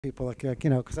people, like you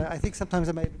know, because I think sometimes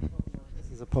I may be talking like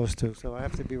this as opposed to, so I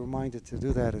have to be reminded to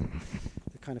do that and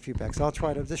the kind of feedback. So I'll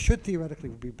try to. This should theoretically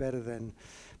be better than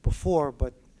before,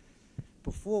 but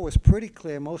before was pretty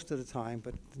clear most of the time.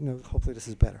 But you know, hopefully this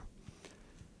is better.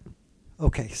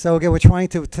 Okay, so again, we're trying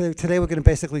to today we're going to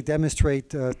basically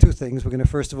demonstrate two things. We're going to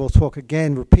first of all talk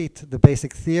again, repeat the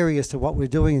basic theory as to what we're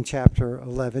doing in Chapter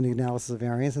 11, the analysis of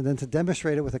variance, and then to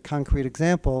demonstrate it with a concrete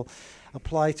example,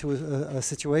 apply to a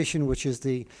situation which is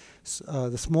the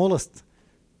smallest.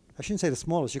 I shouldn't say the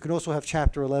smallest. You can also have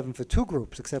Chapter 11 for two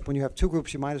groups, except when you have two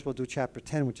groups, you might as well do Chapter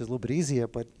 10, which is a little bit easier,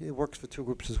 but it works for two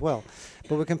groups as well.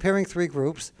 But we're comparing three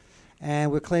groups,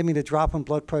 and we're claiming the drop in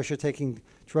blood pressure taking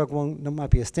drug one might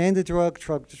be a standard drug,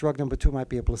 drug number two might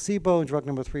be a placebo, and drug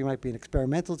number three might be an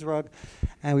experimental drug.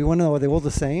 And we want to know, are they all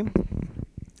the same?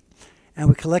 And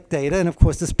we collect data, and of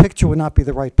course this picture would not be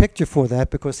the right picture for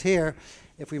that, because here,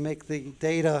 if we make the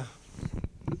data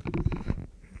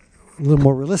a little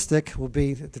more realistic, will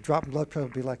be the drop in blood pressure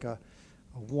will be like a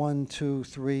 1, 2,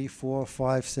 3, 4,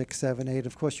 5, 6, 7, 8.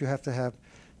 Of course you have to have,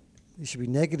 it should be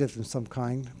negative in some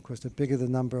kind. Of course the bigger the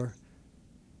number.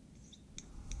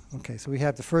 Okay, so we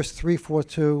have the first 3, 4,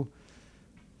 2,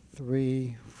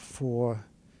 3, 4,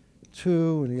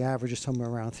 2, and the average is somewhere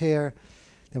around here.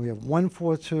 Then we have 1,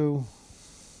 4, 2,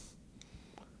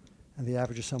 and the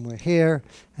average is somewhere here.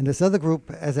 And this other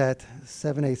group is at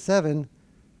 7, 8, 7,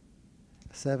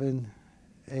 7,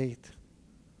 8,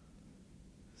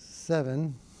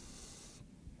 7.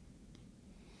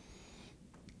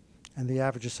 And the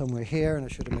average is somewhere here, and I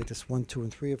should have made this 1, 2,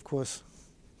 and 3, of course.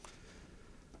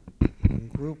 One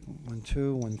group, 1,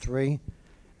 2, 1, 3.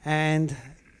 And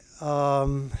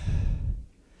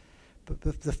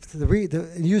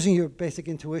using your basic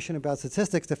intuition about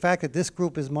statistics, the fact that this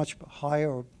group is much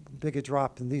higher or bigger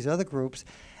drop than these other groups,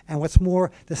 and what's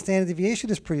more, the standard deviation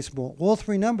is pretty small. All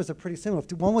three numbers are pretty similar.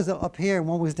 If one was up here, and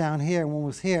one was down here, and one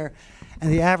was here,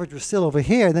 and the average was still over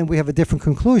here, then we have a different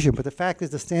conclusion. But the fact is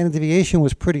the standard deviation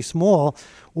was pretty small.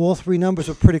 All three numbers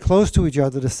were pretty close to each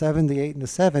other, the 7, the 8, and the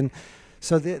 7.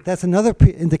 So that's another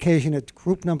indication that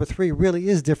group number 3 really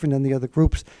is different than the other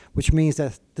groups, which means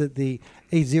that the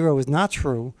H0 is not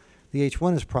true. The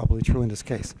H1 is probably true in this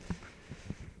case.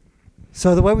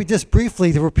 So the way we just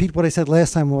briefly, to repeat what I said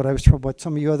last time, what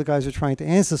some of you other guys are trying to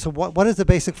answer. So what is the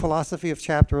basic philosophy of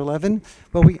Chapter 11?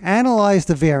 Well, we analyze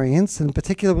the variance. And in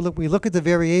particular, we look at the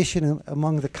variation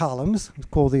among the columns. It's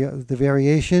called the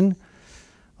variation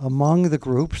among the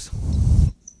groups.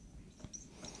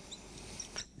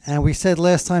 And we said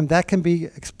last time that can be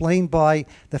explained by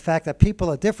the fact that people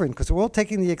are different, because we're all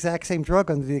taking the exact same drug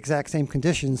under the exact same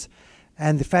conditions.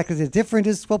 And the fact that they're different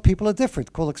is, well, people are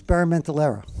different, called experimental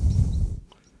error.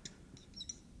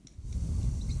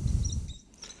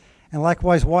 And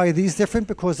likewise, why are these different?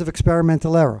 Because of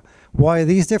experimental error. Why are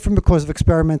these different? Because of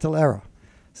experimental error.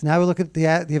 So now we look at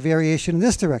the variation in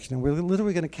this direction. And we're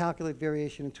literally going to calculate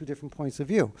variation in two different points of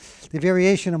view. The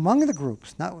variation among the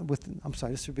groups, not with, I'm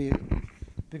sorry, this would be a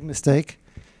big mistake.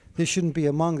 This shouldn't be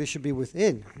among, this should be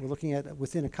within. We're looking at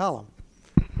within a column.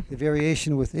 The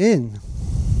variation within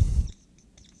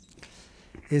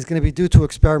is going to be due to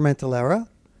experimental error.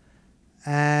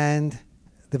 And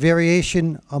the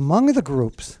variation among the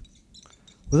groups,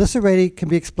 well, this already can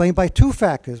be explained by two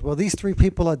factors. Well, these three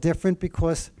people are different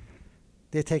because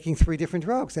they're taking three different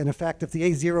drugs. And in fact, if the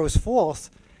A0 is false,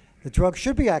 the drug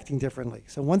should be acting differently.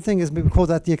 So one thing is, we call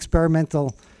that the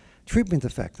experimental treatment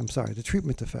effect. I'm sorry, the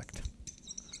treatment effect.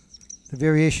 The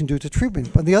variation due to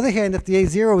treatment. But on the other hand, if the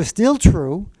A0 is still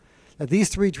true, that these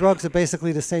three drugs are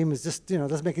basically the same as just, it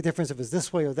doesn't make a difference if it's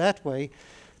this way or that way.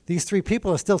 These three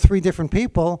people are still three different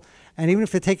people, and even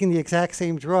if they're taking the exact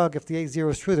same drug, if the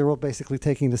A0 is true, they're all basically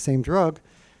taking the same drug,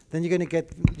 then you're going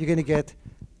to get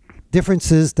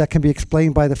differences that can be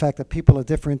explained by the fact that people are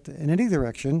different in any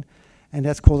direction, and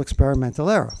that's called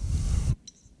experimental error.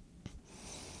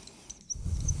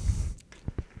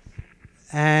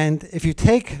 And if you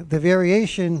take the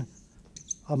variation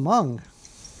among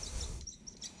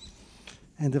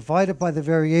and divide it by the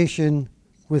variation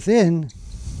within,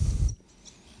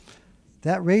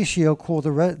 that ratio, called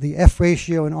the F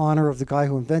ratio in honor of the guy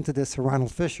who invented this, Sir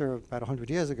Ronald Fisher, about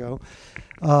 100 years ago,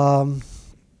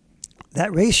 that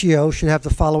ratio should have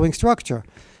the following structure.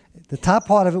 The top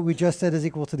part of it we just said is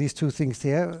equal to these two things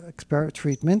here,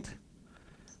 treatment.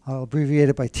 I'll abbreviate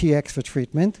it by TX for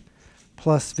treatment,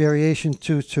 plus variation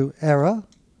to error.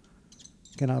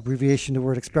 Again, I'll abbreviation the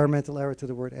word experimental error to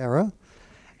the word error.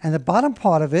 And the bottom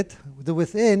part of it, the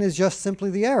within, is just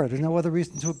simply the error. There's no other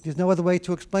reason there's no other way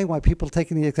to explain why people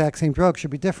taking the exact same drug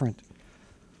should be different.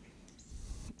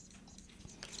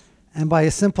 And by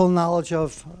a simple knowledge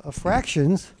of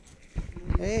fractions,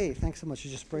 Hey, thanks so much. You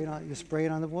just spray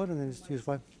it on the wood and then just use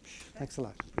wipe. Thanks a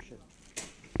lot. Appreciate it.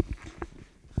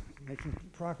 Making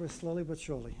progress slowly but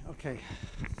surely. Okay.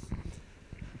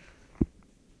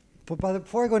 But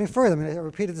before I go any further, I mean, I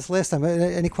repeated this last time.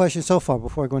 Any questions so far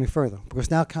before I go any further?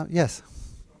 Because now, yes.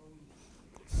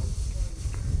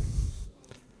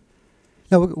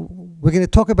 No, we're going to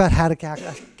talk about how to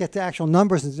get the actual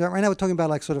numbers. Right now we're talking about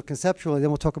like sort of conceptually, then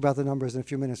we'll talk about the numbers in a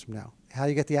few minutes from now. How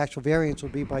you get the actual variance will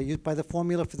be by the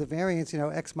formula for the variance,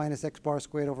 x minus x bar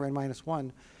squared over n minus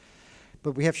 1.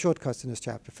 But we have shortcuts in this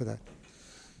chapter for that.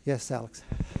 Yes, Alex?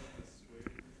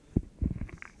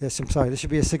 Yes, I'm sorry. This should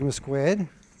be a sigma squared.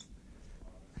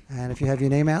 And if you have your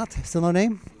name out, still no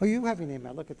name? Oh, you have your name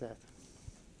out. Look at that.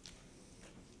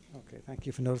 Okay, thank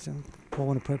you for noticing. Paul,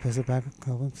 want to pass it back,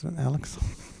 Alex?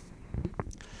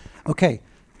 Okay,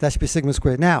 that should be sigma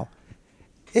squared. Now,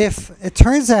 if this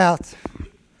turns out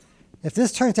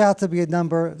to be a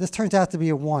number, this turns out to be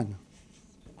a 1,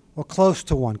 or close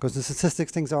to 1, because the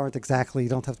statistics things aren't exactly, you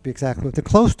don't have to be exactly, but they're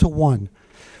close to 1.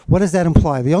 What does that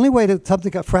imply? The only way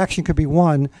that a fraction could be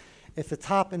 1 if the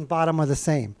top and bottom are the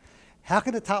same. How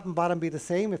can the top and bottom be the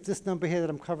same if this number here that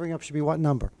I'm covering up should be what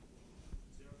number?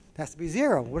 It has to be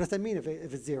 0. What does that mean if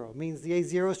it's 0? It means the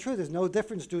A0 is true. There's no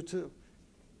difference due to...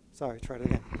 Sorry, try it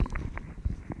again.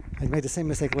 I made the same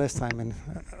mistake last time, and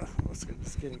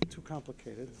it's getting too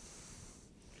complicated.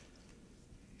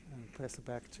 And pass it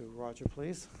back to Roger,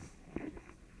 please.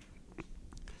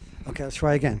 Okay, let's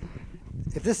try again.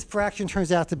 If this fraction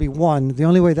turns out to be 1, the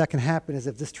only way that can happen is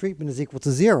if this treatment is equal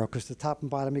to 0, because the top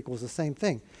and bottom equals the same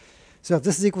thing. So if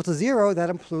this is equal to 0, that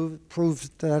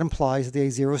implies that the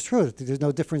A0 is true, that there's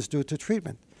no difference due to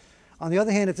treatment. On the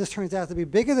other hand, if this turns out to be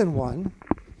bigger than 1,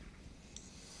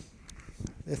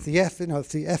 if the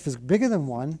f is bigger than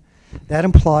 1, that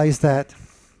implies that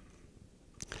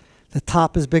the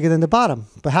top is bigger than the bottom.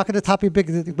 But how can the top be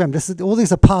bigger than, remember, all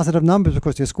these are positive numbers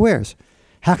because they're squares.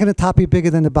 How can the top be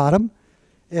bigger than the bottom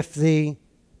if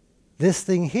this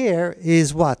thing here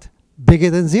is what? Bigger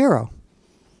than 0.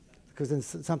 Because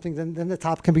then the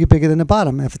top can be bigger than the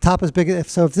bottom. And if the top is bigger,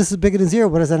 if this is bigger than 0,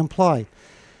 what does that imply?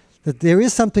 That there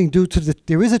is something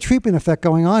there is a treatment effect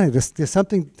going on here.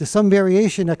 There's some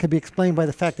variation that can be explained by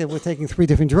the fact that we're taking 3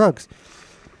 different drugs.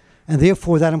 And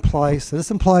therefore that implies, so this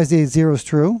implies the A0 is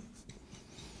true.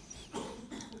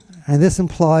 And this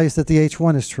implies that the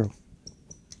H1 is true.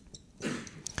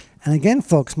 And again,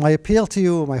 folks, my appeal to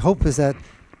you, my hope is that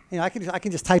I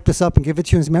can just type this up and give it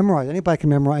to you and memorize. Anybody can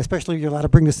memorize, especially if you're allowed to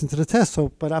bring this into the test.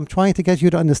 But I'm trying to get you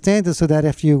to understand this so that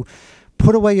if you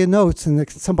put away your notes and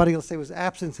somebody will say was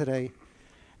absent today,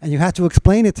 and you have to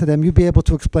explain it to them, you'll be able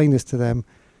to explain this to them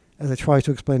as I try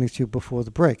to explain it to you before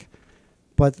the break.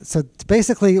 But so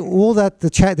basically, all that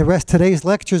the rest of today's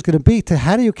lecture is going to be to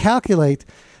how do you calculate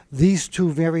these two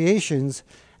variations.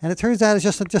 And it turns out it's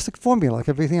just a formula, like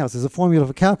everything else. There's a formula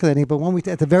for calculating, but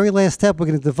at the very last step, we're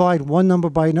going to divide one number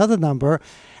by another number,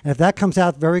 and if that comes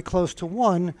out very close to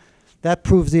 1, that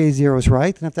proves the A0 is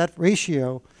right. And if that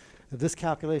ratio of this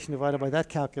calculation divided by that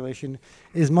calculation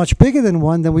is much bigger than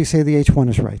 1, then we say the H1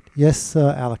 is right. Yes,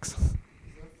 Alex?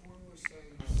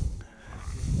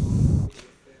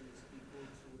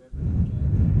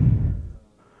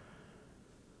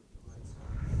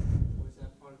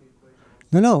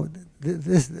 No.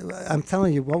 I'm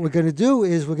telling you, what we're going to do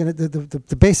is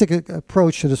the basic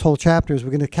approach to this whole chapter is we're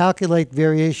going to calculate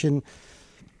variation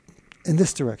in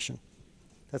this direction.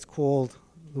 That's called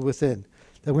the within.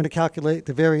 Then we're going to calculate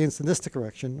the variance in this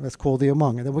direction. That's called the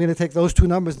among. And then we're going to take those two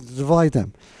numbers and divide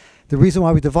them. The reason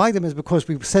why we divide them is because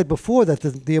we said before that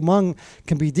the among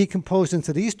can be decomposed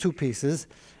into these two pieces,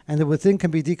 and the within can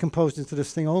be decomposed into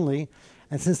this thing only.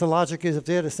 And since the logic is if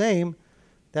they're the same,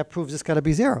 that proves it's got to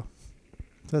be 0.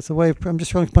 So that's the way I'm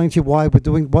just trying to explain to you why we're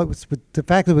doing the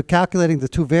fact that we're calculating the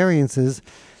two variances,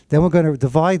 then we're going to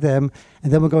divide them,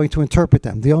 and then we're going to interpret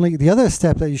them. The other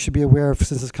step that you should be aware of,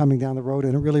 since it's coming down the road,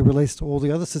 and it really relates to all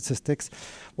the other statistics,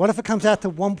 what if it comes out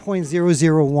to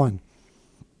 1.001?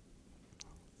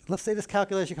 Let's say this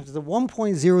calculation comes to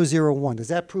 1.001. Does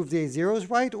that prove the A0 is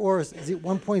right, or is it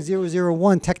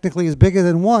 1.001 technically is bigger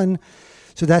than 1,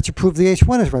 so that should prove the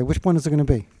H1 is right? Which one is it going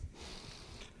to be?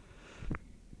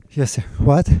 Yes, sir.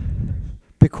 What?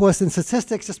 Because in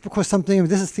statistics, just because something,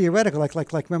 this is theoretical,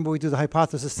 like remember we do the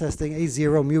hypothesis testing,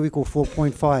 A0 mu equal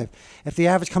 4.5. If the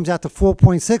average comes out to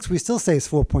 4.6, we still say it's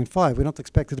 4.5. We don't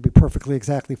expect it to be perfectly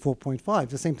exactly 4.5.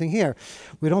 The same thing here.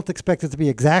 We don't expect it to be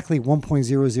exactly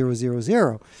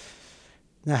 1.0000.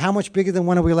 Now, how much bigger than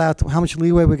 1 are we allowed to, how much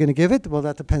leeway we're going to give it? Well,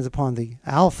 that depends upon the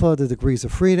alpha, the degrees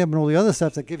of freedom, and all the other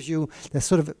stuff that gives you, that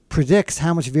sort of predicts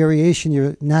how much variation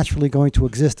you're naturally going to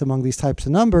exist among these types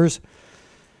of numbers.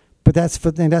 But that's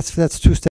for, that's 2 steps.